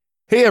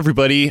Hey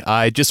everybody,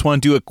 I just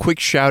want to do a quick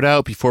shout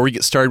out before we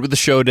get started with the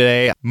show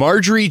today.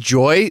 Marjorie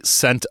Joy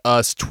sent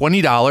us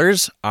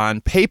 $20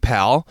 on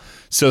PayPal,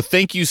 so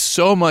thank you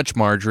so much,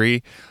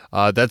 Marjorie.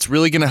 That's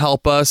really going to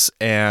help us,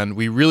 and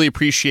we really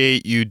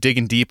appreciate you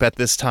digging deep at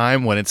this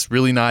time when it's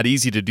really not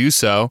easy to do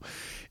so.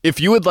 If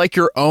you would like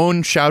your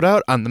own shout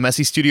out on the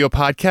Messy Studio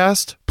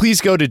Podcast, please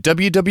go to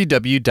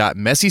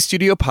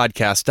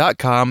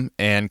www.messystudiopodcast.com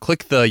and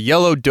click the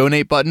yellow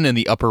donate button in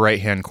the upper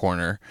right-hand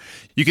corner.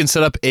 You can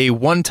set up a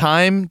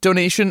one-time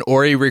donation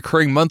or a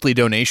recurring monthly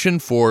donation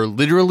for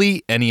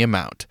literally any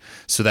amount.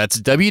 So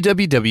that's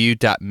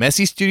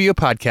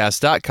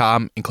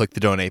www.messystudiopodcast.com and click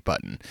the donate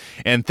button.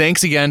 And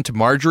thanks again to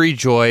Marjorie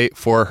Joy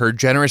for her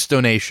generous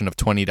donation of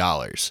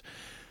 $20.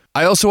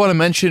 I also want to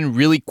mention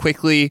really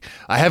quickly,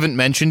 I haven't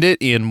mentioned it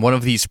in one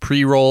of these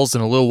pre-rolls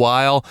in a little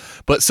while,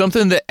 but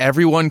something that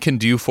everyone can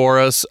do for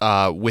us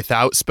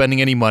without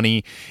spending any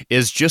money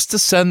is just to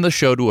send the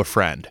show to a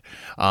friend.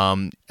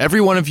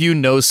 Every one of you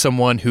knows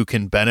someone who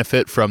can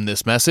benefit from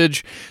this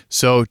message,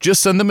 so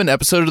just send them an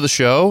episode of the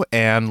show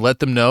and let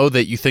them know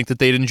that you think that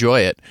they'd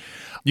enjoy it.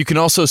 You can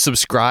also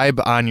subscribe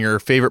on your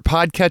favorite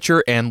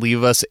podcatcher and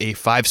leave us a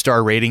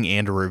 5-star rating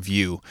and a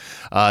review.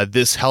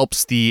 This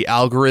helps the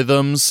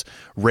algorithms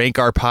rank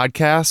our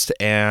podcast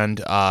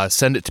and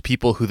send it to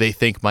people who they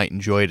think might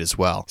enjoy it as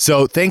well.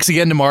 So thanks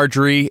again to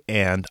Marjorie,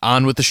 and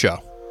on with the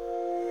show.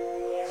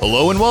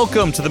 Hello and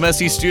welcome to the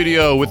Messy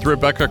Studio with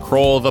Rebecca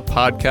Kroll, the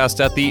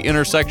podcast at the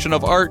intersection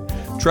of art,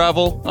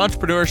 travel,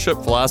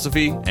 entrepreneurship,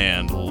 philosophy,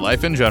 and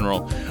life in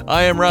general.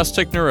 I am Ross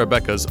Tickner,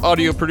 Rebecca's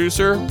audio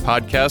producer,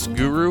 podcast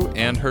guru,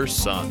 and her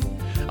son.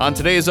 On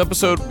today's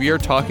episode, we are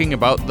talking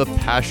about the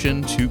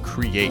passion to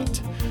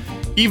create.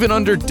 Even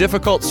under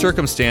difficult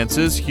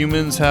circumstances,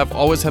 humans have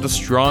always had a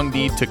strong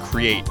need to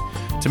create,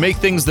 to make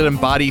things that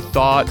embody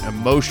thought,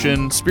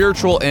 emotion,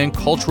 spiritual and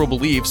cultural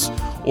beliefs,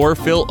 or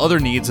fill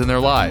other needs in their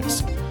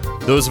lives.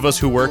 Those of us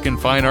who work in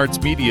fine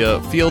arts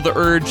media feel the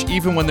urge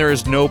even when there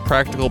is no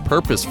practical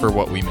purpose for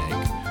what we make.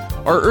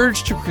 Our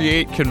urge to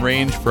create can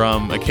range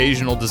from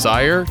occasional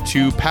desire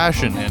to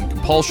passion and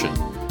compulsion.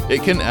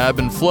 It can ebb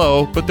and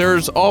flow, but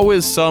there's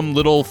always some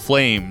little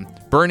flame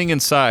burning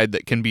inside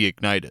that can be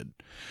ignited.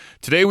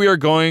 Today we are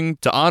going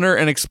to honor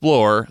and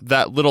explore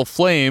that little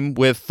flame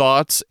with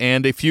thoughts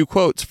and a few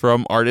quotes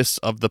from artists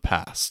of the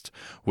past.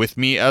 With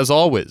me, as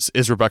always,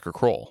 is Rebecca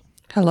Kroll.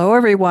 Hello,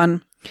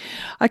 everyone.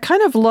 I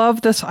kind of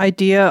love this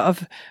idea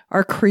of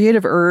our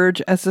creative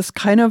urge as this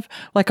kind of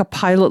like a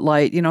pilot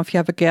light. You know, if you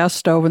have a gas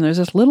stove and there's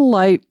this little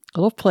light,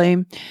 little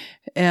flame,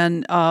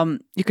 and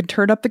you can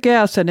turn up the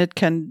gas and it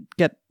can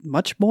get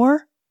much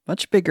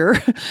bigger,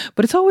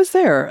 but it's always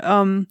there.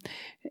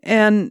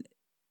 And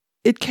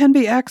it can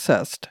be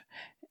accessed.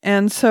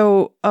 And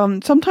so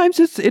sometimes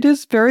it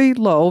is very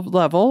low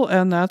level,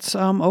 and that's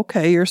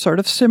okay. You're sort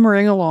of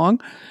simmering along.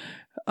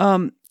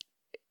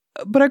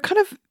 But I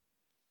kind of,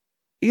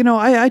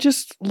 I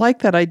just like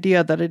that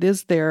idea that it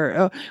is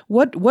there.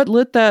 What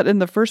lit that in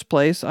the first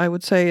place, I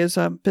would say, is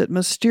a bit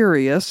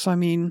mysterious. I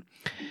mean,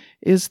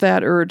 is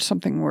that urge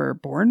something we're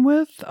born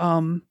with?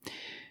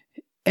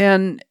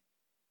 And,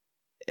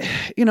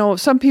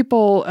 some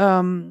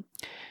people,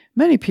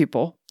 many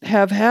people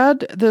have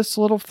had this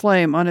little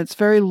flame on its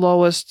very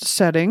lowest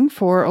setting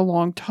for a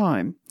long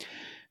time.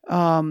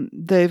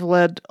 They've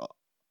led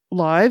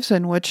lives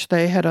in which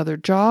they had other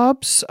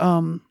jobs,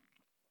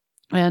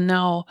 and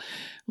now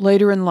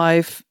later in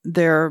life,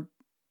 they're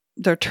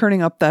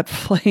turning up that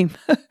flame.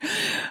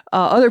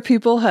 Other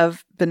people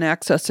have been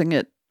accessing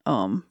it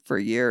for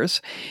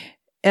years.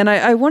 And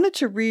I wanted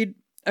to read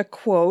a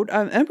quote.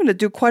 I'm going to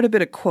do quite a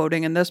bit of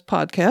quoting in this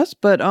podcast,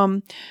 but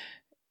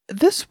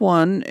this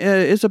one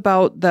is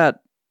about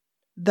that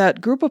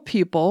group of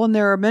people, and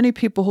there are many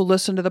people who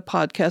listen to the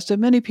podcast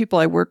and many people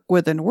I work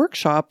with in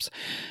workshops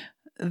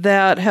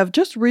that have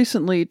just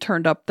recently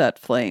turned up that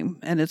flame,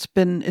 and it's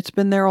been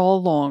there all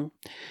along.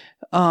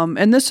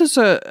 And this is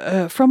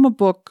from a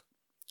book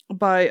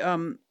by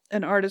an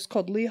artist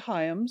called Lee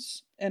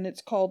Hyams, and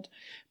it's called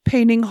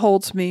 "Painting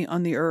Holds Me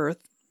on the Earth."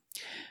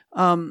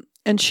 And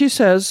she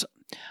says,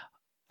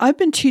 "I've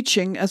been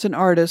teaching as an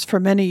artist for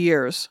many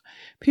years.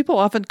 People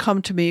often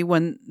come to me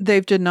when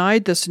they've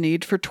denied this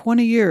need for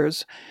 20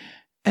 years,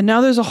 and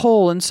now there's a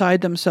hole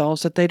inside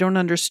themselves that they don't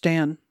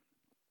understand.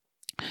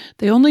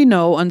 They only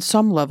know on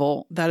some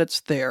level that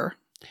it's there.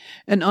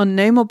 An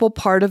unnameable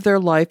part of their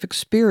life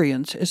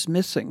experience is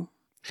missing.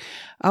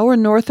 Our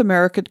North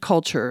American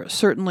culture,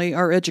 certainly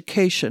our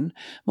education,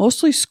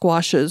 mostly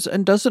squashes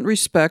and doesn't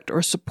respect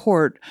or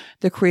support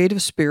the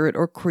creative spirit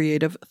or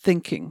creative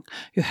thinking.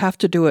 You have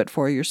to do it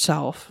for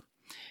yourself."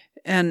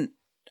 And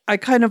I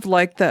kind of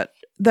like that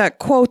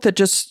quote that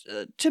just,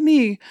 to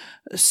me,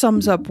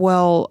 sums up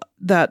well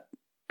that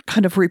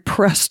kind of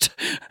repressed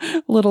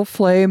little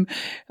flame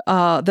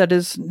that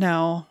is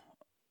now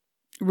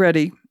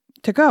ready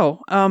to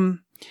go.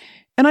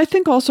 And I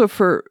think also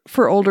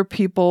for older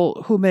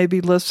people who may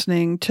be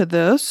listening to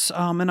this,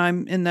 and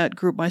I'm in that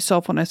group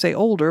myself when I say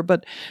older,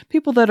 but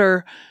people that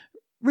are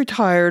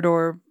retired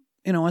or,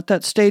 at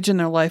that stage in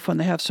their life when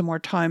they have some more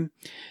time,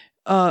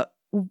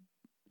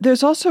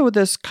 there's also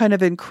this kind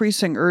of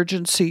increasing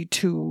urgency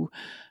to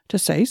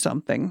say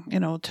something,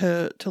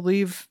 to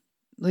leave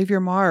your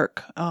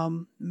mark,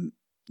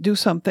 do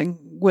something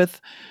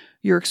with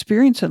your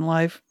experience in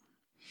life.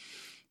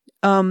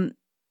 And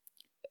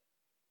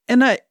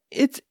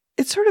it's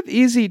sort of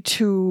easy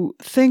to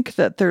think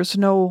that there's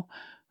no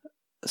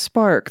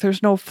spark,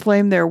 there's no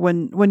flame there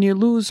when you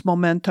lose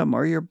momentum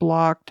or you're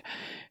blocked.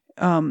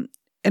 And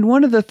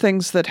one of the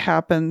things that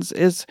happens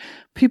is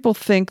people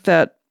think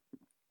that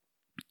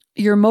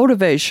your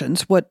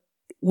motivations, what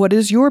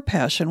is your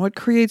passion, what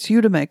creates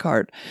you to make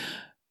art,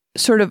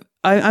 sort of,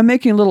 I'm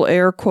making little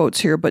air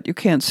quotes here, but you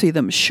can't see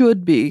them,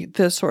 should be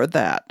this or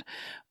that.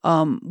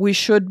 We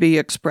should be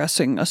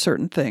expressing a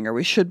certain thing, or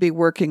we should be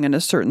working in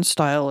a certain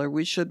style, or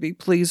we should be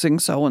pleasing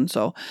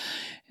so-and-so.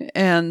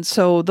 And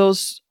so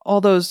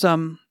all those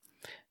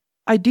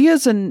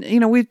ideas,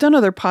 and, we've done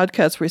other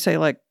podcasts where we say,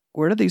 like,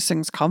 where do these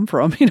things come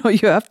from?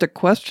 You have to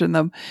question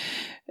them.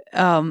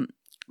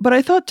 But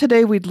I thought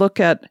today we'd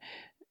look at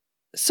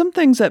some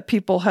things that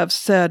people have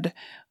said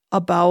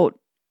about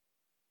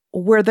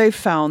where they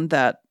found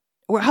that,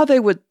 or how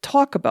they would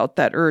talk about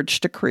that urge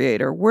to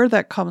create, or where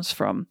that comes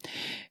from.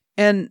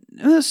 And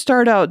I'm going to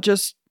start out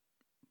just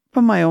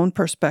from my own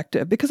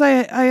perspective, because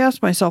I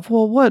asked myself,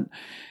 well,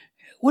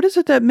 what is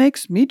it that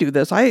makes me do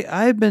this?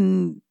 I've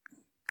been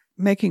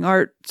making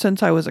art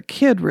since I was a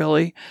kid,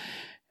 really,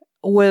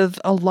 with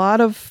a lot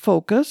of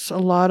focus, a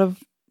lot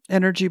of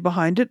energy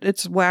behind it.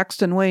 It's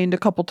waxed and waned a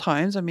couple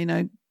times. I mean,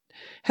 I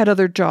had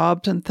other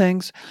jobs and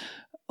things,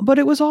 but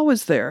it was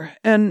always there.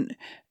 And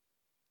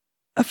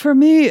for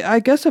me, I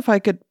guess if I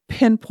could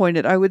pinpoint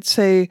it, I would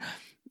say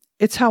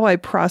it's how I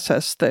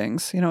process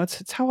things.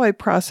 It's how I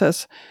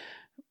process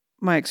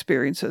my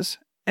experiences.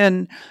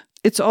 And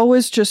it's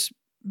always just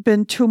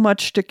been too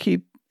much to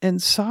keep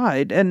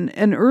inside. And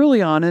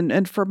early on,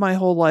 and for my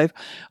whole life,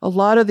 a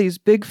lot of these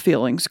big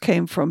feelings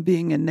came from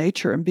being in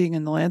nature and being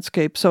in the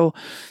landscape. So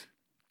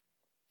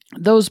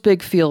those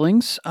big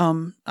feelings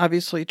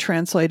obviously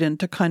translate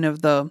into kind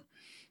of the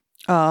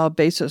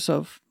basis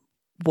of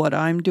what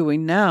I'm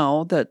doing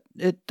now, that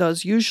it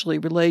does usually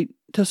relate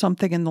to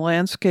something in the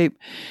landscape.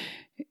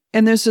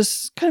 And there's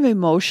this kind of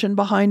emotion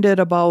behind it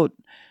about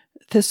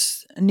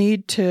this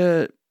need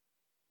to,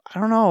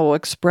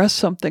 express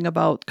something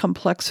about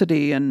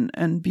complexity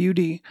and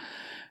beauty.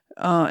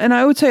 And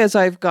I would say as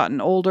I've gotten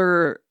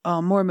older,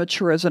 more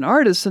mature as an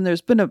artist, and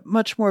there's been a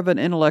much more of an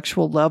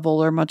intellectual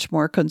level or much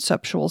more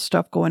conceptual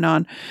stuff going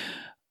on.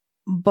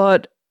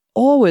 But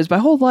always, my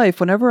whole life,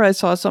 whenever I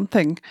saw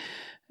something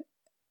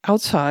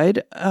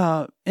outside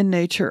in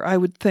nature, I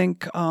would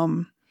think,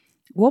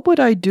 what would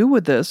I do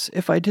with this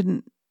if I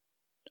didn't?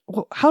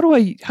 How do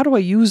I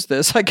use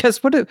this? I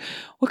guess what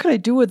can I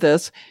do with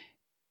this?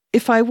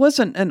 If I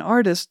wasn't an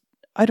artist,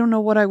 I don't know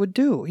what I would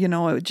do.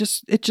 It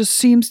just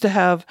seems to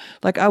have,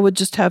 like, I would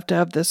just have to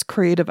have this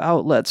creative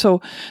outlet.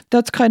 So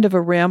that's kind of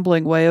a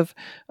rambling way of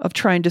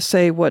trying to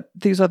say what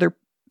these other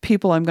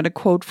people I'm going to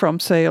quote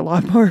from say a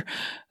lot more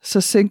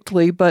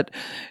succinctly. But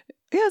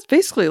yeah, it's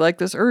basically like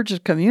this urge to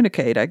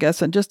communicate, I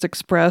guess, and just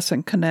express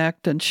and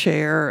connect and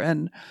share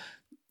and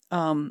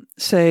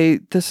say,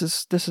 this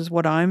is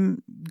what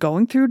I'm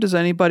going through. Does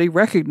anybody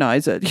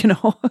recognize it?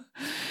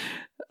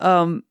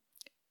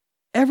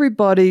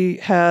 Everybody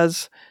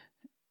has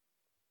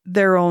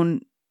their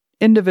own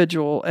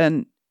individual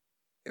and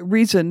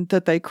reason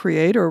that they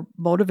create, or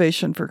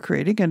motivation for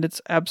creating, and it's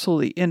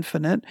absolutely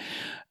infinite.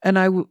 And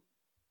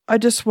I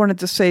just wanted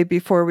to say,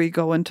 before we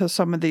go into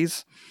some of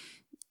these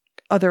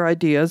other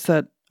ideas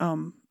that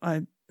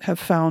I have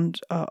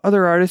found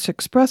other artists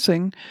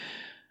expressing,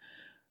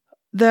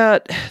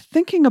 that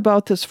thinking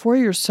about this for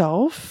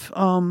yourself,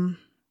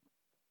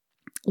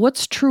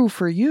 what's true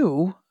for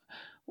you?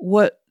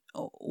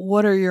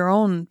 What are your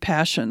own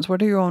passions?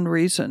 What are your own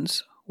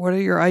reasons? What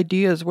are your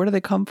ideas? Where do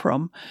they come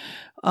from?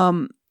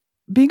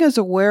 Being as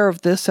aware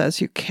of this as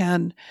you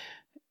can,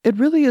 it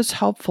really is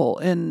helpful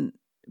in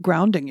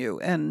grounding you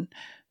and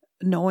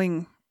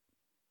knowing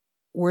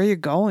where you're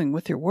going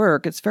with your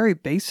work. It's very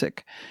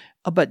basic,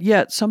 but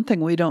yet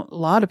something a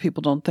lot of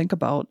people don't think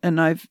about. And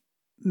I've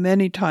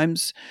many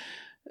times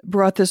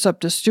brought this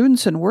up to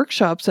students in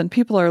workshops, and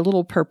people are a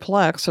little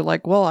perplexed. They're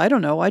like, well, I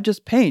don't know. I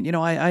just paint.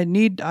 I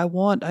need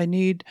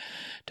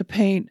to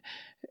paint.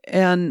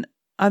 And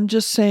I'm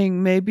just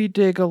saying, maybe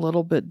dig a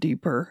little bit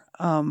deeper,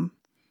 a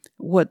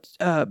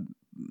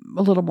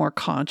little more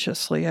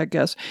consciously, I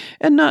guess,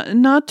 and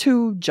not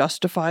to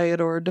justify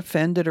it or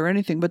defend it or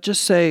anything, but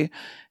just say,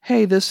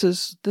 hey, this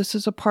is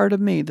a part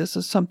of me. This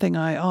is something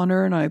I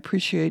honor and I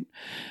appreciate.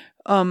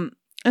 And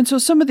so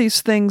some of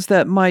these things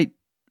that might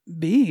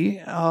be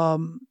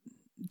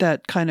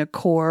that kind of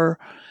core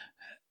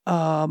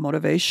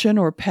motivation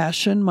or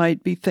passion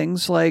might be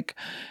things like,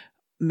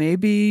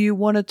 maybe you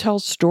want to tell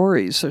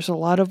stories. There's a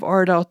lot of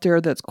art out there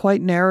that's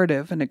quite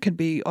narrative, and it can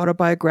be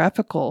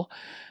autobiographical.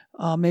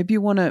 Maybe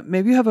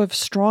you have a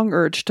strong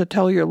urge to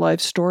tell your life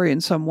story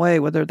in some way,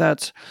 whether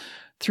that's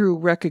through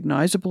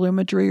recognizable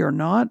imagery or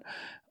not.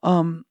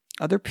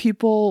 Other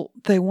people,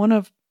 they want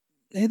to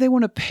they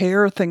want to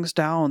pare things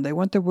down. They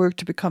want their work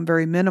to become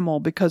very minimal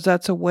because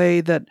that's a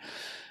way that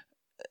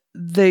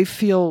they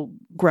feel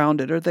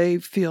grounded, or they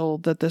feel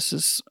that this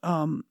is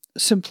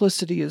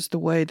simplicity is the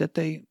way that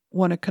they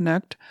want to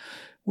connect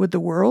with the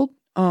world.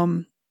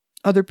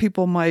 Other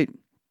people might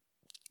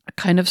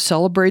kind of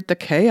celebrate the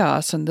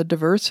chaos and the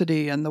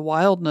diversity and the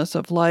wildness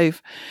of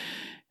life.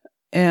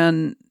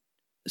 And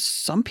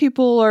some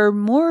people are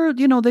more,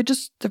 they're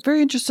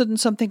very interested in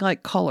something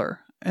like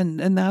color,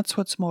 and that's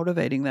what's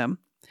motivating them.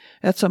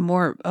 That's a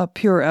more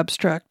pure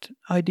abstract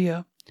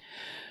idea.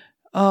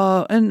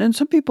 And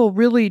some people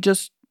really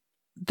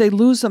they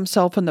lose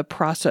themselves in the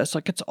process.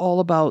 Like it's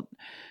all about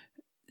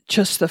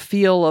just the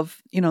feel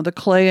of, the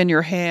clay in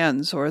your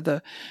hands, or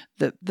the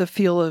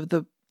feel of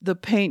the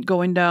paint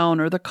going down,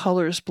 or the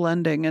colors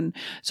blending. And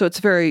so it's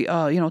very,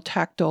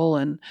 tactile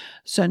and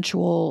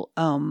sensual,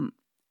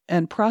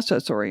 and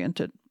process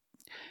oriented.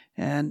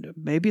 And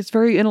maybe it's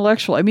very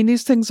intellectual. I mean,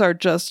 these things are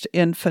just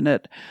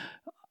infinite,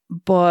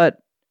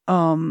 but,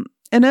 and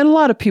in a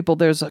lot of people,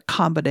 there's a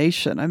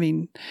combination. I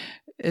mean,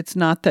 it's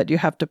not that you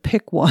have to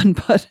pick one,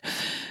 but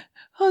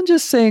I'm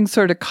just saying,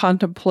 sort of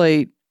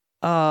contemplate,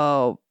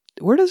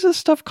 where does this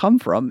stuff come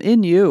from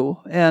in you?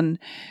 And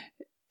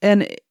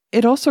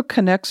it also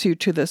connects you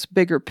to this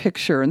bigger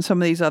picture and some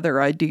of these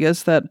other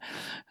ideas that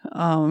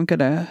I'm going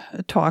to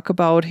talk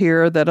about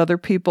here that other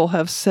people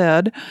have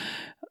said.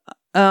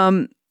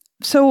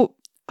 So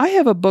I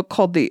have a book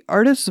called The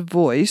Artist's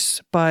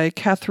Voice by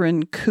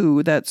Catherine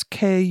Kuh. That's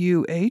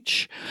Kuh.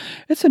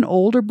 It's an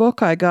older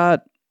book I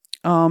got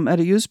at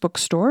a used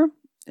bookstore,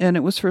 and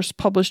it was first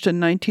published in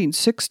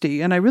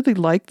 1960. And I really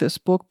like this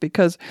book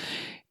because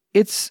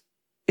it's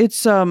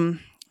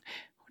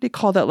what do you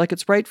call that? Like,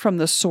 it's right from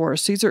the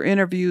source. These are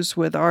interviews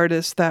with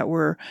artists that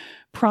were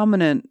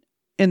prominent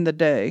in the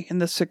day, in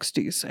the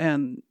 60s,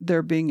 and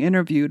they're being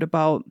interviewed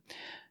about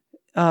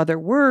their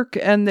work,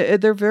 and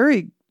they're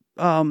very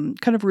kind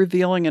of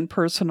revealing and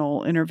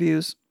personal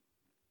interviews.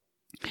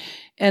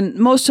 And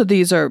most of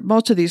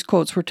these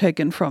quotes were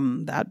taken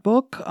from that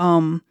book,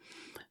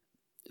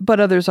 but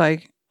others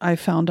I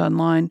found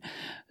online.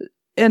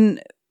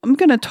 And I'm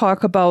going to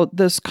talk about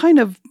this kind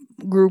of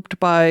grouped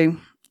by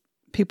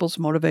people's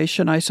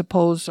motivation, I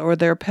suppose, or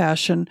their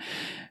passion.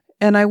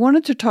 And I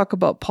wanted to talk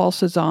about Paul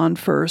Cézanne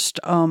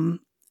first,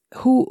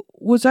 who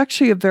was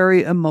actually a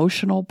very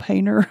emotional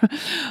painter,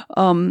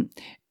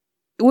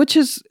 which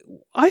is,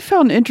 I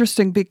found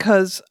interesting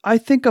because I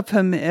think of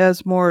him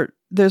as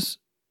there's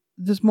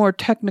more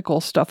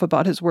technical stuff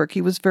about his work.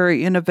 He was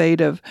very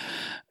innovative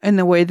in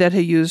the way that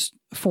he used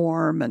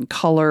form and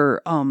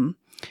color,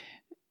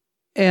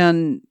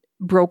 and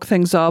broke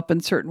things up in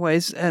certain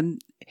ways.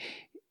 And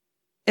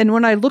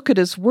when I look at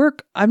his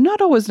work, I'm not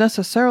always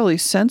necessarily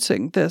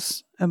sensing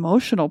this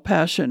emotional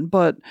passion,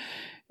 but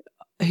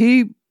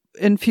he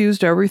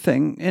infused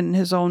everything in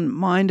his own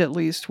mind, at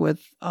least,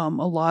 with a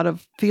lot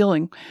of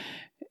feeling.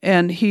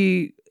 And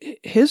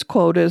his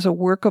quote is, "A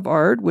work of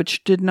art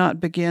which did not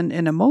begin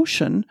in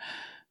emotion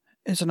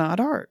is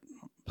not art."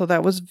 So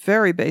that was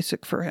very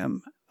basic for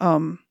him.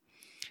 And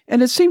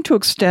it seemed to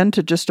extend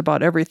to just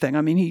about everything.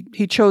 I mean,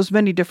 he chose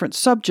many different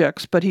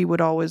subjects, but he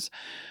would always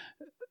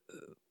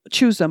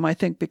choose them, I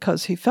think,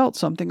 because he felt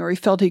something, or he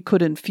felt he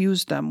could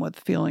infuse them with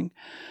feeling.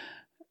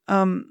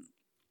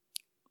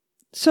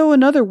 So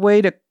another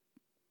way that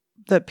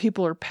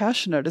people are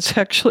passionate is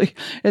actually,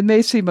 it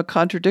may seem a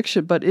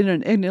contradiction, but in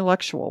an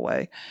intellectual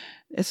way.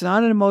 It's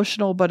not an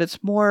emotional, but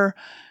it's more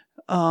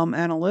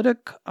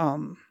analytic,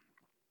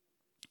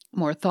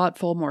 more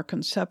thoughtful, more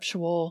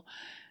conceptual.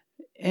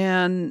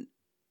 And,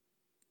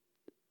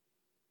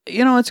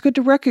 it's good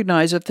to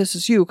recognize if this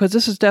is you, because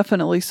this is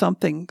definitely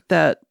something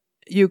that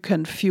you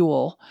can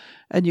fuel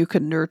and you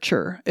can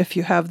nurture if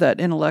you have that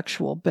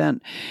intellectual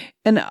bent.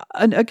 And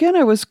again,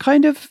 I was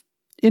kind of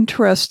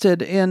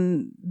interested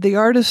in the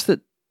artist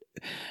that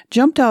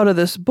jumped out of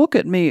this book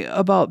at me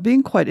about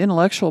being quite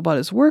intellectual about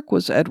his work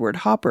was Edward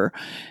Hopper.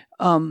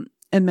 And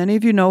many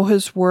of you know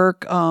his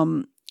work.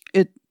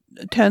 It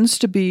tends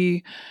to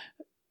be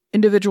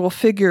individual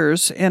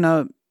figures in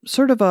a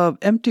sort of a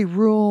empty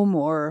room,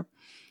 or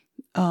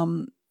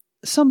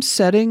some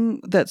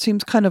setting that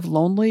seems kind of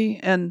lonely.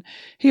 And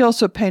he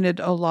also painted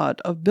a lot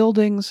of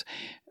buildings,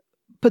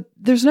 but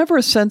there's never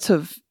a sense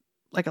of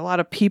like a lot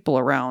of people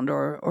around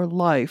or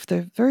life.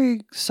 They're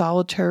very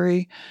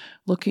solitary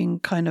looking,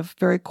 kind of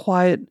very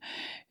quiet.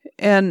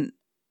 And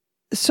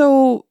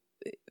so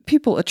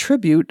people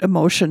attribute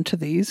emotion to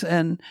these.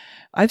 And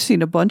I've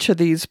seen a bunch of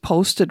these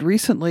posted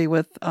recently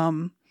with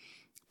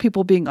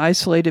people being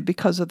isolated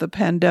because of the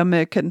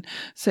pandemic, and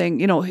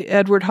saying,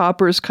 Edward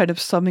Hopper is kind of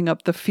summing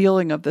up the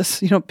feeling of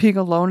this, being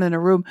alone in a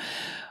room.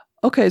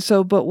 Okay,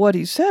 but what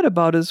he said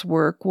about his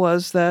work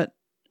was that,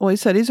 he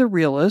said he's a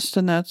realist,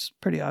 and that's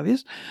pretty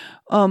obvious.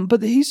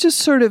 But he's just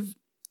sort of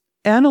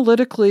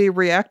analytically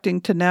reacting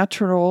to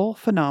natural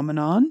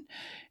phenomenon,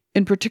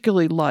 in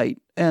particularly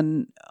light.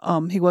 And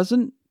he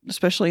wasn't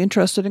especially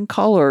interested in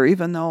color,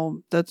 even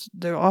though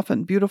they're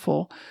often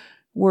beautiful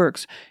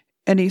works.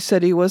 And he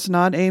said he was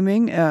not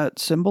aiming at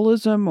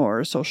symbolism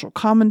or social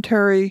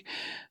commentary,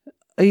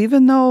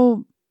 even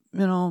though,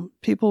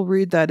 people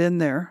read that in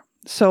there.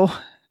 So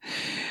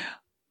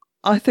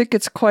I think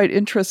it's quite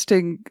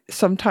interesting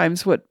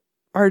sometimes what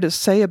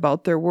artists say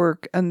about their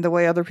work and the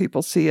way other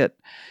people see it.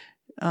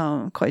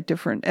 Quite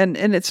different. And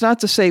it's not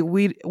to say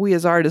we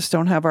as artists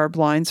don't have our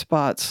blind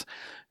spots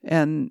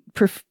and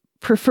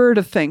prefer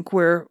to think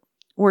we're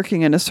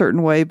working in a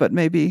certain way, but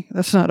maybe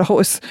that's not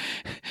always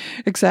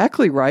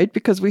exactly right,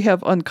 because we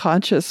have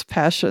unconscious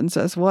passions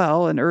as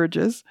well and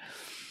urges.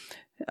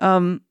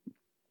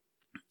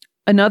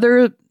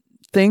 Another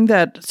thing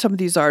that some of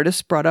these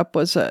artists brought up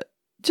was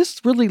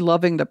just really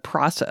loving the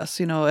process,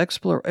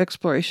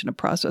 exploration of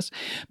process.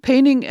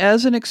 Painting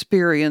as an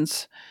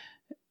experience,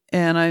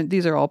 and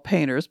these are all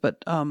painters,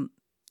 but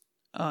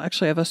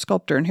actually I have a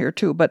sculptor in here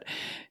too, but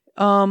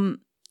the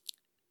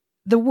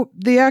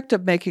act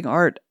of making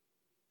art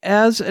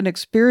as an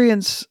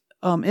experience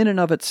in and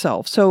of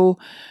itself. So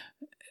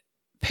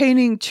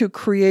painting to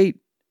create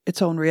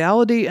its own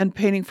reality and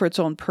painting for its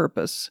own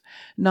purpose,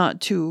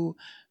 not to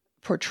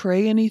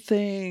portray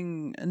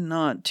anything,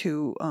 not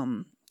to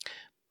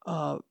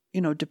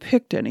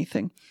depict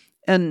anything.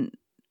 And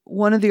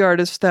one of the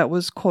artists that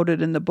was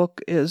quoted in the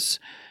book is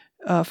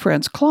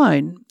Franz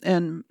Klein.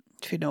 And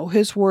if you know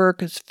his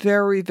work, is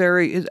very,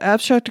 very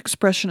abstract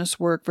expressionist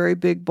work, very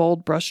big,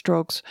 bold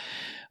brushstrokes,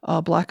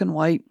 black and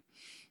white.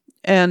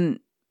 And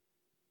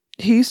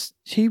he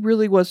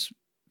really was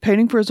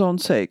painting for his own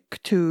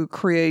sake to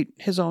create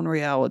his own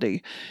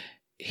reality.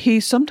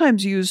 He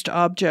sometimes used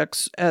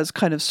objects as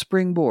kind of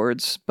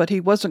springboards, but he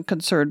wasn't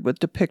concerned with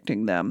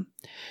depicting them.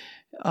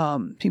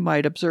 He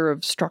might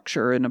observe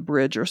structure in a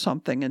bridge or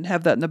something and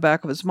have that in the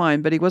back of his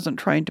mind, but he wasn't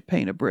trying to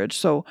paint a bridge.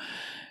 So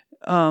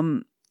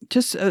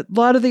just a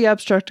lot of the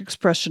abstract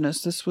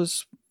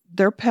expressionists,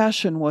 their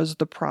passion was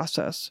the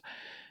process.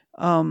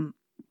 Helen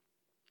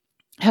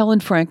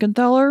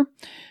Frankenthaler,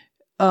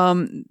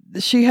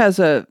 she has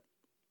a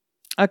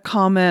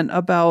comment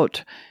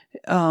about,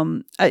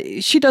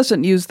 she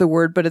doesn't use the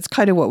word, but it's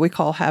kind of what we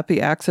call happy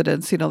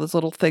accidents, those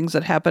little things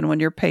that happen when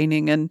you're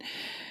painting,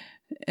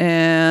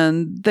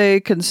 and they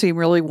can seem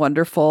really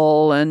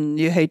wonderful and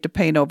you hate to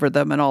paint over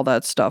them and all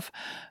that stuff.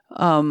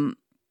 And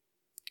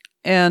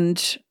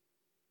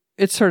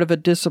it's sort of a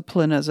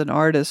discipline as an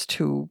artist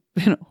to,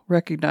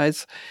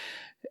 recognize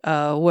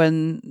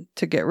when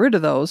to get rid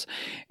of those.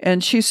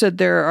 And she said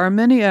there are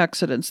many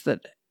accidents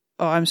there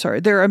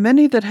are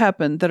many that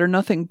happen that are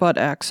nothing but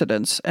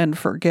accidents, and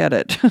forget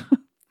it.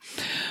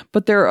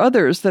 But there are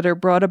others that are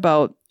brought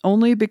about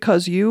only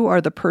because you are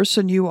the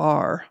person you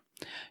are.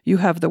 You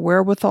have the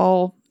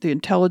wherewithal, the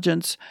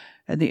intelligence,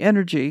 and the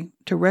energy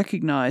to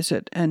recognize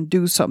it and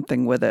do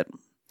something with it.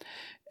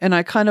 And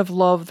I kind of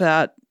love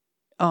that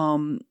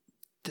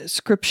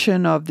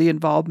description of the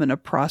involvement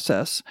of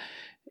process,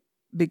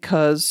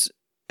 because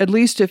at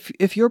least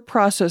if your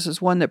process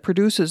is one that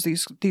produces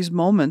these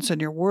moments in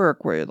your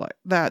work where you're like,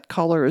 that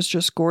color is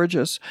just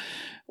gorgeous,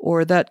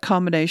 or that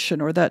combination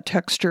or that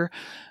texture,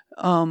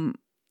 having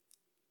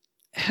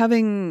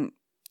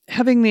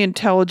the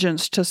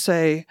intelligence to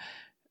say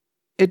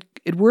it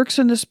works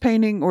in this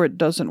painting or it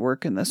doesn't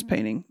work in this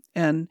painting,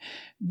 and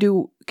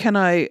can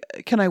I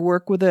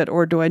work with it,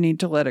 or do I need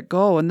to let it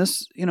go? And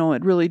this,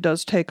 it really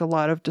does take a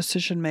lot of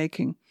decision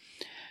making.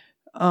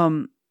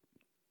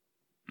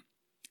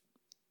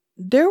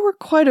 There were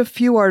quite a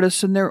few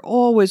artists, and there have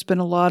always been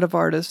a lot of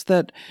artists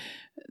that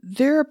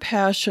their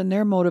passion,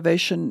 their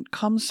motivation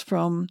comes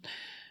from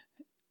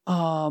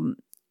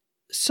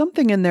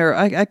something in there.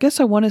 I guess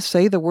I want to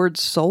say the word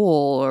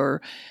soul, or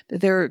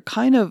they're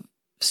kind of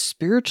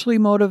spiritually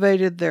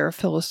motivated, they're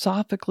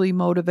philosophically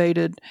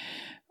motivated.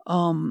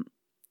 And,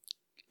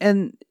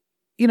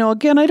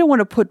 again, I don't want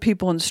to put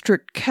people in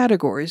strict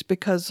categories,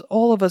 because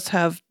all of us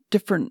have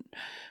different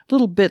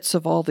little bits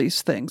of all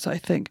these things, I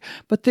think.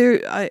 But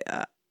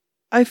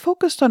I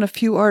focused on a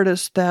few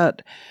artists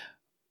that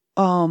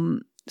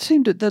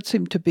seemed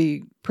to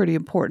be pretty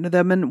important to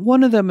them, and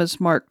one of them is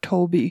Mark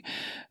Tobey.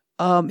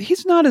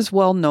 He's not as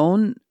well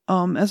known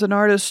as an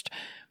artist,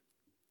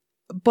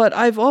 but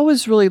I've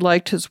always really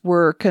liked his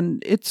work,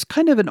 and it's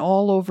kind of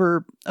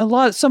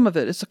some of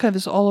it, it's kind of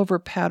this all over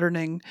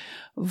patterning,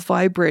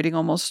 vibrating,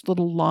 almost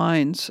little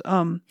lines.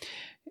 And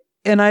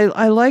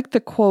I like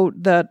the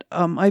quote that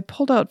I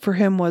pulled out for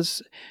him,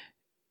 was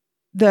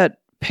that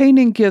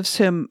painting gives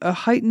him a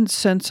heightened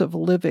sense of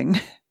living.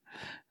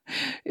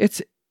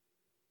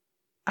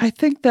 I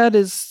think that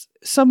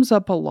sums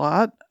up a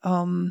lot.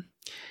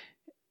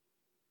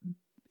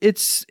 It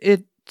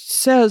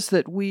says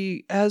that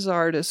we, as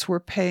artists, we're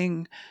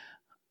paying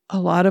a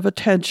lot of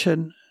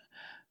attention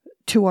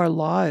to our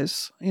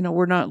lives.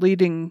 We're not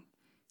leading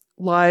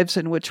lives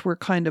in which we're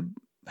kind of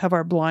have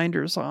our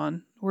blinders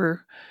on.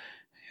 We're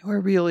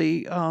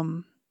really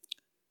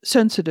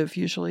sensitive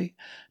usually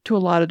to a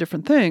lot of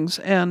different things.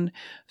 And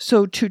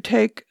so to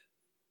take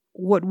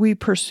what we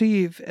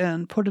perceive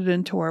and put it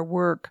into our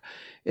work,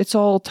 it's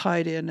all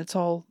tied in, it's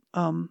all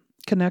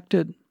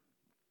connected.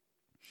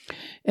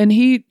 And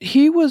he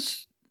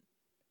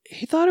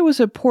he thought it was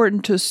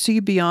important to see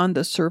beyond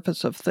the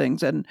surface of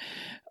things. And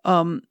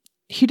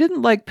he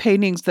didn't like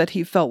paintings that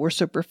he felt were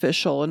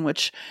superficial, in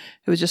which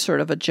it was just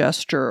sort of a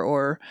gesture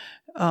or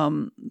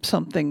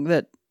something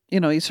that,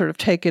 you sort of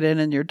take it in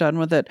and you're done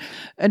with it.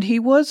 And he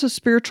was a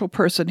spiritual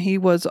person. He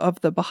was of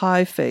the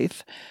Baha'i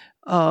faith,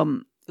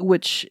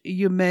 which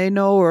you may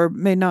know or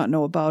may not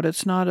know about.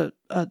 It's not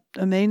a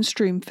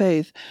mainstream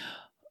faith,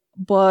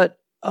 but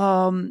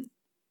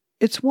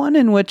it's one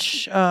in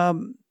which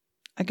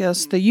I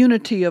guess the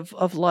unity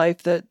of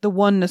life, the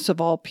oneness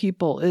of all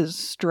people is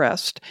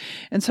stressed.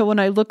 And so when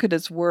I look at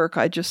his work,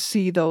 I just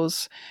see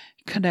those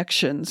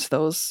connections,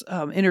 those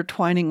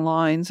intertwining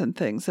lines and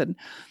things. And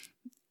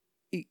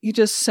you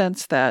just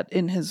sense that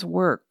in his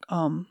work.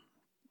 I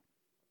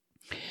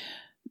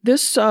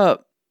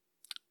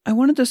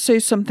wanted to say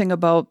something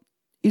about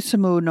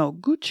Isamu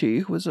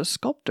Noguchi, who was a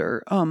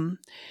sculptor.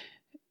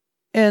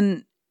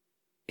 And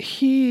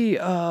he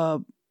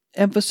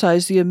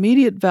emphasize the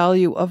immediate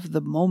value of the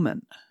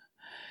moment.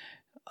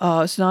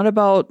 It's not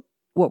about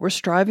what we're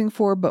striving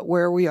for, but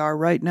where we are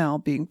right now,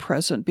 being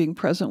present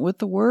with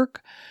the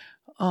work,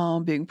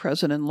 being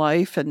present in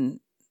life. And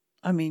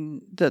I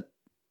mean, the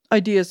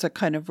ideas that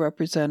kind of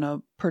represent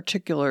a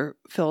particular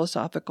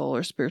philosophical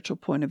or spiritual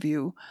point of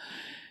view.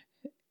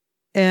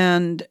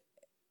 And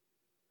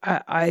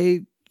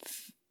I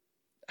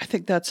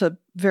think that's a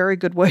very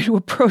good way to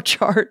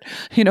approach art.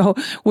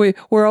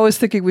 We're always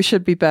thinking we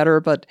should be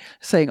better, but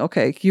saying,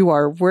 okay, you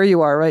are where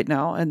you are right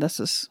now, and this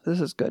is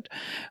good.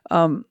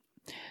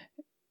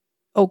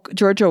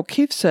 George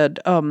O'Keeffe said,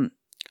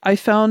 I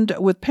found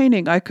with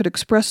painting, I could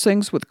express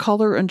things with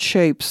color and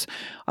shapes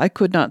I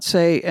could not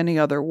say any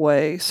other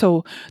way.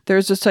 So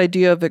there's this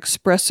idea of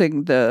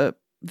expressing the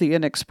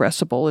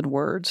inexpressible in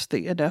words,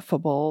 the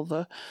ineffable,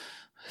 the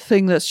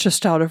thing that's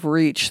just out of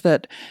reach,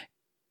 that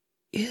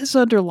is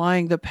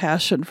underlying the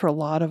passion for a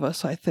lot of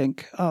us, I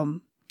think.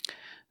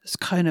 This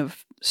kind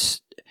of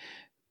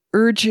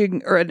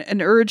urging, or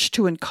an urge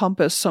to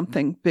encompass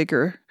something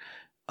bigger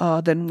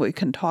than we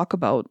can talk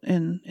about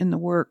in the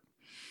work.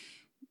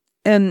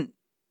 And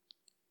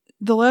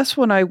the last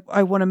one I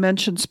want to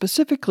mention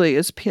specifically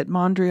is Piet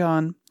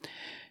Mondrian,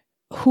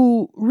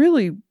 who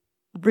really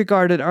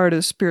regarded art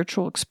as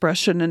spiritual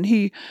expression, and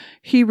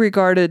he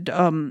regarded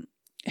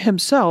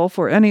himself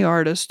or any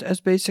artist as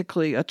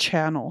basically a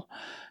channel.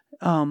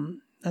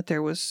 That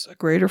there was a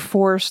greater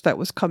force that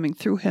was coming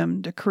through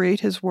him to create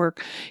his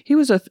work. He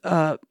was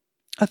a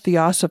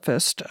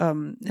theosophist,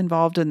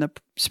 involved in the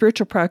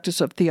spiritual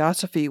practice of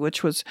theosophy,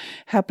 which was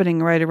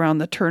happening right around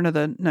the turn of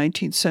the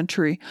 19th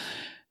century.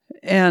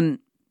 And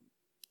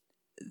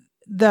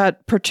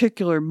that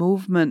particular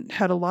movement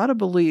had a lot of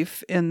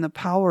belief in the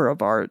power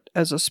of art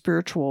as a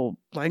spiritual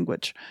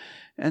language.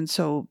 And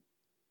so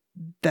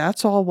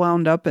that's all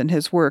wound up in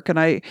his work.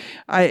 And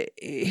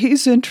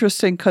he's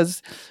interesting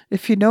because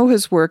if you know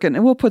his work, and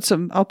I'll put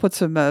some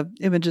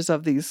images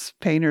of these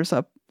painters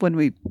up when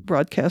we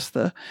broadcast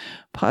the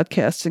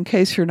podcast in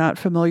case you're not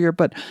familiar,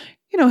 but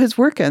his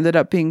work ended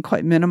up being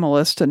quite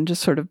minimalist and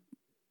just sort of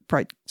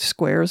bright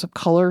squares of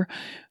color.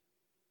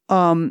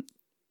 And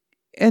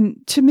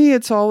to me,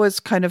 it's always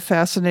kind of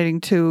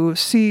fascinating to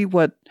see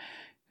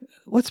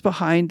what's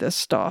behind this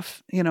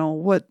stuff,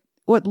 what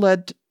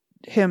led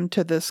him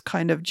to this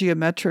kind of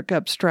geometric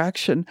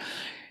abstraction.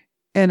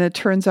 And it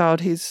turns out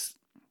he's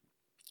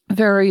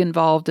very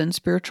involved in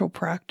spiritual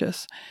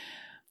practice.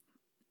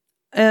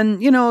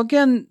 And,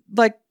 again,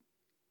 like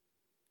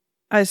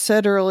I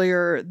said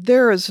earlier,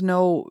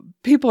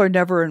 people are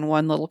never in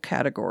one little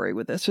category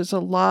with this. There's a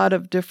lot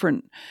of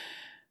different,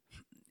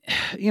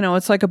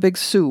 it's like a big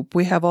soup.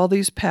 We have all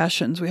these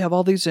passions, we have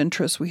all these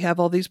interests, we have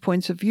all these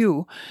points of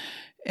view,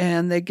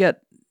 and they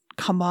get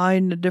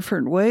combined in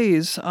different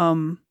ways.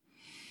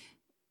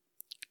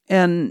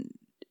 And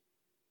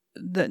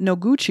that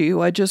Noguchi,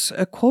 who I just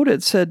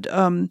quoted, said,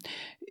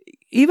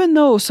 even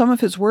though some of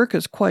his work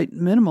is quite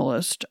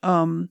minimalist,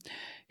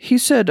 he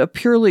said, a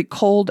purely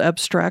cold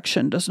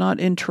abstraction does not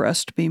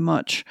interest me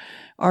much.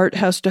 Art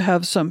has to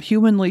have some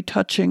humanly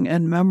touching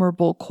and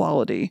memorable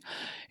quality.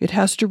 It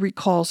has to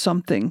recall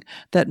something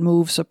that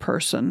moves a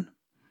person.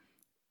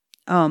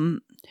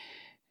 And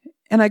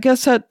I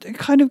guess that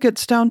kind of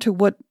gets down to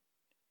what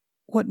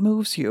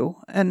moves you.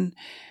 And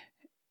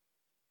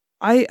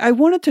I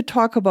wanted to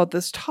talk about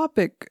this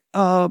topic.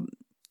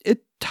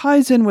 It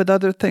ties in with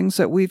other things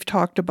that we've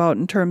talked about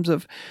in terms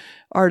of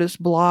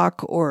artist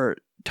block or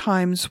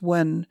times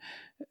when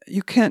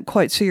you can't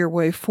quite see your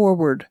way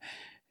forward.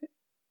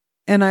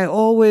 And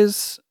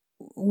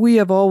we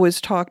have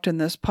always talked in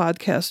this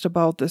podcast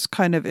about this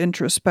kind of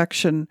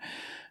introspection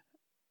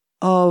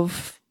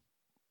of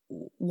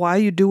why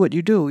you do what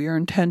you do, your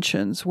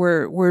intentions,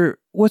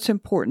 what's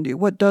important to you,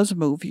 what does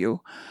move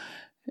you.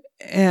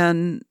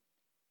 And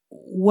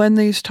when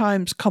these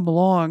times come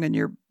along and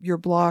you're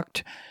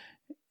blocked,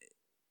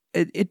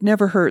 it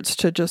never hurts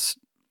to just,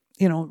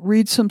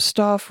 read some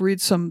stuff,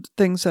 read some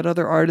things that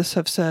other artists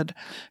have said,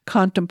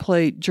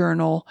 contemplate,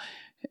 journal,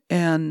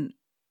 and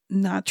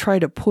not try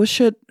to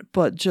push it,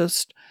 but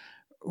just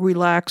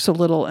relax a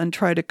little and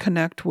try to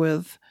connect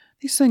with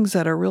these things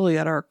that are really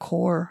at our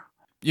core.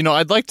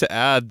 I'd like to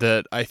add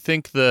that I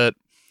think that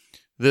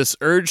this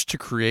urge to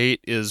create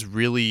is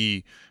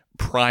really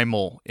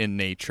primal in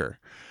nature.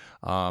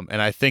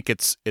 And I think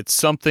it's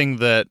something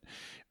that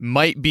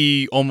might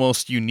be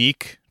almost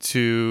unique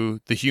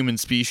to the human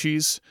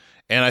species.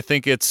 And I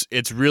think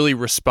it's really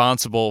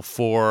responsible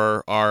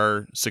for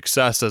our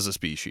success as a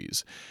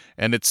species.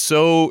 And it's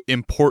so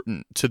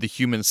important to the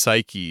human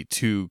psyche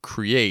to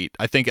create.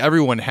 I think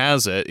everyone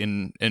has it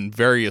in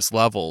various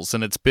levels,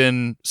 and it's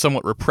been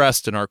somewhat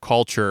repressed in our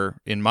culture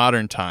in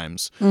modern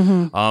times.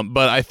 Mm-hmm.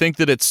 But I think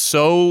that it's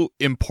so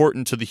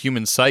important to the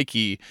human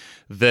psyche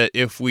that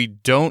if we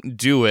don't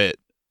do it,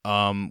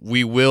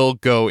 we will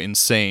go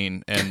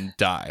insane and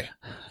die.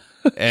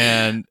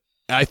 And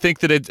I think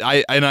that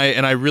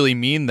I really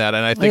mean that,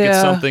 and I think it's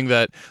something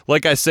that,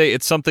 like I say,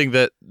 it's something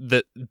that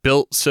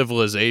built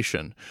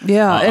civilization.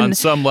 Yeah, on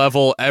some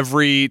level,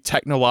 every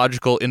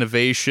technological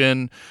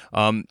innovation,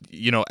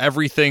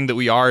 everything that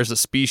we are as a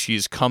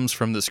species comes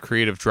from this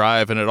creative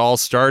drive, and it all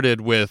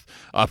started with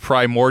a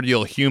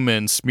primordial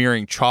human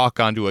smearing chalk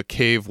onto a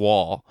cave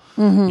wall,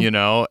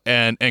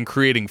 and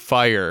creating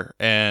fire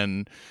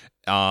and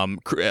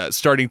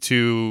starting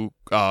to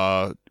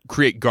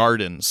create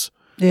gardens.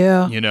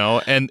 Yeah.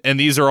 And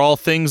these are all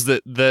things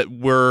that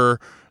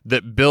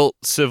built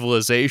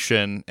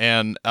civilization,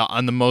 and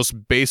on the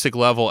most basic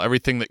level,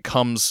 everything that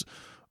comes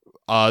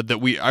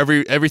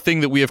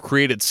everything that we have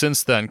created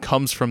since then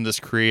comes from this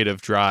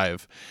creative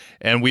drive,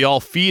 and we all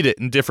feed it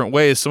in different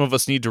ways. Some of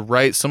us need to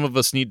write, some of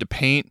us need to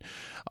paint,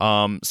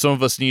 some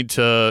of us need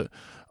to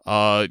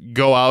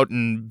go out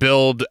and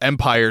build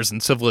empires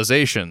and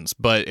civilizations,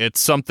 but it's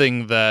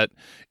something that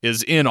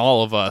is in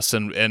all of us,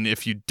 and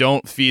if you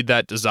don't feed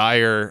that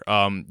desire,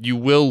 you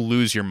will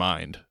lose your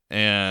mind.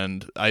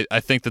 And I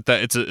think that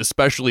it's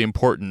especially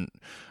important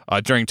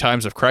during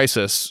times of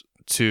crisis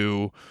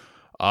to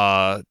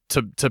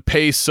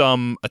pay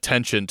some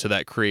attention to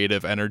that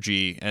creative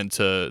energy and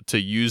to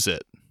use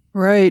it.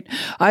 Right.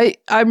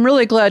 I'm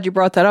really glad you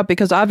brought that up,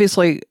 because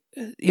obviously,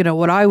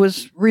 what I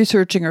was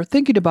researching or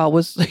thinking about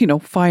was,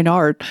 fine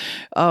art.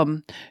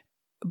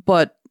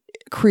 But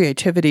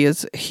creativity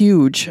is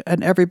huge,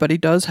 and everybody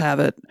does have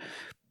it.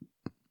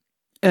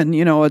 And,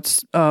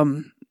 it's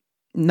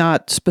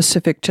not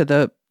specific to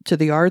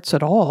the arts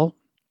at all.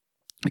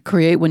 You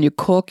create when you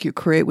cook, you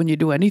create when you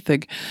do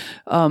anything.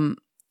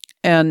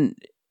 And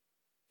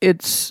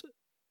it's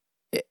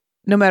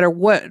no matter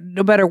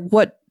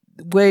what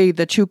way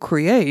that you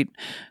create,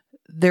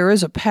 there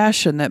is a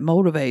passion that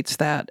motivates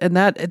that. And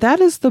that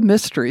is the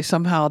mystery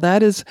somehow.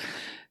 That is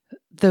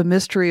the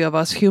mystery of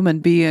us human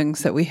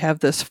beings, that we have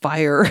this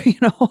fire,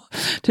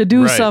 to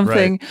do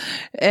something.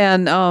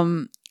 Right.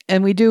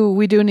 And we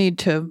do need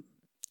to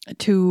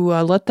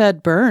let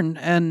that burn.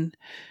 And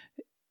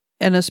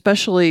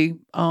especially,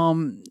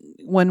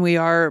 when we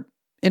are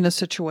in a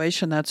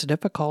situation that's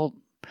difficult.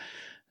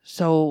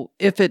 So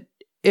if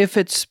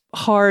it's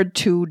hard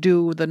to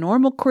do the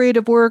normal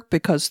creative work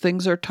because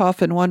things are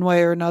tough in one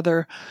way or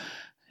another,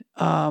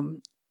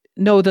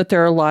 know that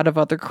there are a lot of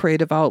other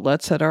creative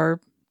outlets that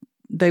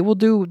they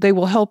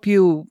will help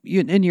you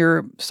in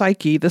your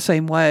psyche the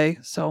same way.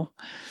 So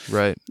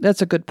right.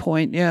 That's a good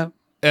point. Yeah.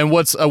 And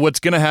what's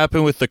going to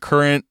happen with the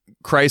current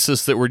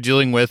crisis that we're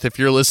dealing with? If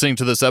you're listening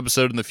to this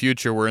episode in the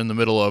future, we're in the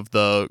middle of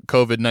the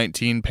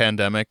COVID-19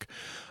 pandemic.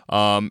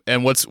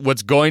 And what's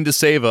going to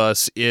save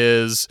us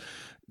is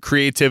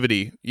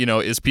creativity,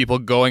 is people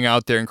going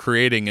out there and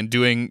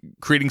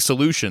creating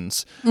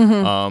solutions,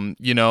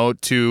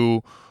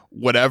 to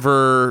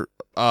whatever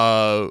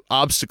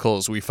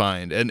obstacles we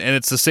find. And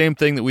it's the same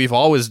thing that we've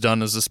always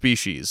done as a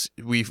species.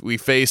 We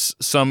face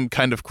some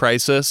kind of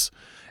crisis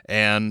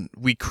and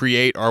we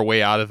create our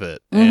way out of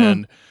it.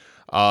 And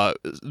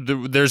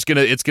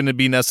it's gonna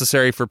be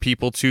necessary for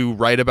people to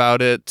write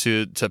about it,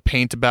 to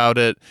paint about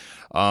it.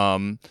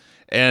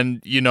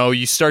 And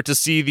you start to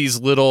see these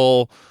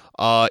little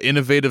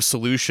innovative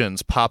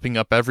solutions popping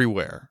up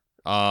everywhere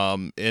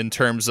in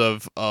terms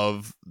of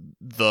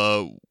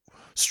the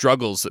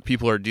struggles that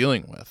people are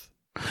dealing with.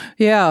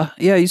 Yeah,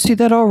 you see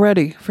that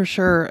already for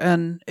sure,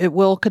 and it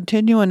will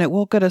continue, and it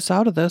will get us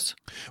out of this.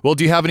 Well,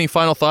 do you have any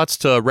final thoughts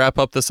to wrap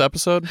up this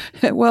episode?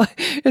 Well,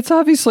 it's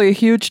obviously a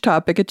huge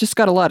topic. It just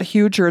got a lot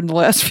huger in the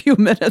last few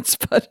minutes,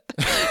 but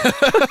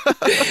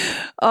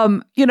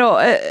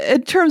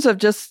in terms of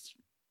just,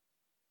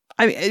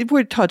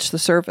 we touched the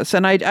surface,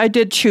 and I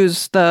did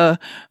choose the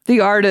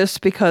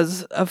artist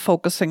because of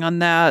focusing on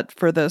that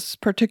for this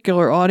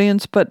particular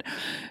audience, but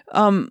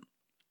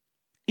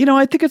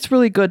I think it's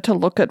really good to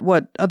look at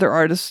what other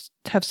artists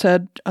have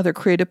said, other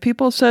creative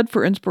people have said,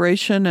 for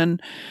inspiration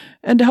and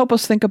to help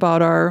us think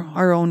about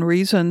our own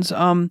reasons.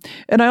 And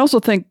I also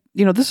think,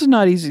 this is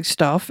not easy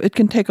stuff. It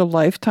can take a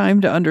lifetime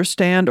to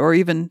understand, or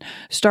even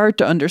start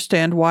to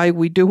understand why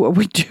we do what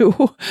we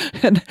do.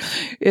 And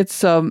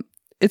it's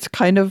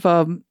kind of,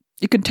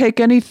 You can take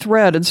any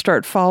thread and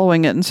start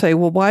following it and say,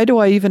 well, why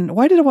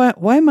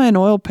am I an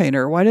oil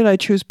painter? Why did I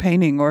choose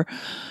painting? Or,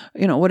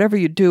 whatever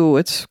you do,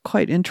 it's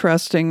quite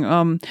interesting.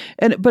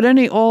 But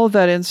all of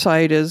that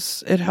insight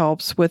it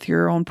helps with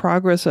your own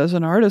progress as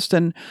an artist,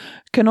 and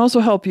can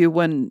also help you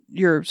when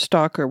you're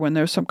stuck or when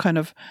there's some kind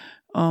of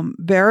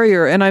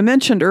barrier. And I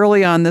mentioned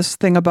early on this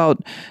thing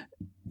about,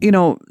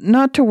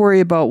 not to worry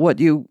about what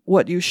you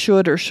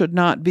should or should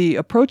not be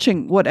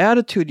approaching, what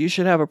attitude you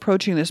should have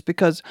approaching this,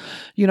 because,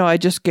 I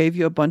just gave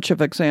you a bunch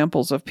of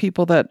examples of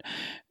people that,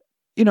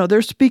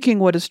 they're speaking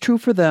what is true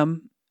for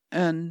them,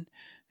 and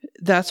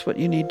that's what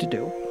you need to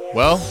do.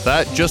 Well,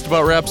 that just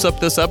about wraps up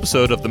this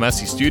episode of The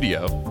Messy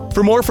Studio.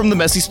 For more from The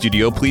Messy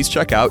Studio, please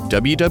check out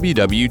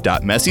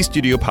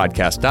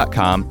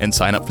www.messystudiopodcast.com and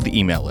sign up for the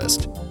email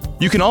list.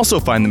 You can also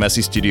find The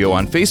Messy Studio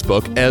on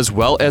Facebook, as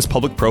well as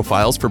public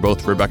profiles for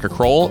both Rebecca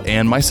Kroll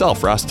and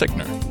myself, Ross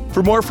Tickner.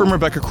 For more from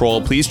Rebecca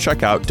Kroll, please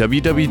check out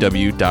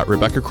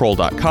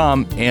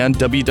www.rebeccakroll.com and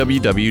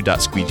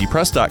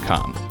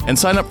www.squeegeepress.com, and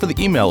sign up for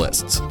the email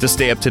lists to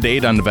stay up to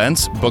date on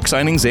events, book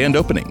signings, and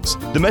openings.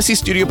 The Messy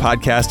Studio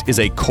Podcast is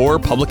a core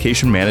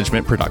publication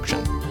management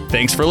production.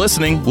 Thanks for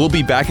listening. We'll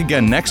be back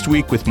again next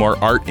week with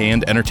more art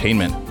and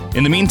entertainment.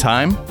 In the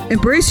meantime,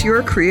 embrace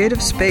your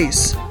creative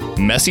space,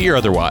 messy or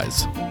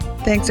otherwise.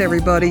 Thanks,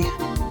 everybody.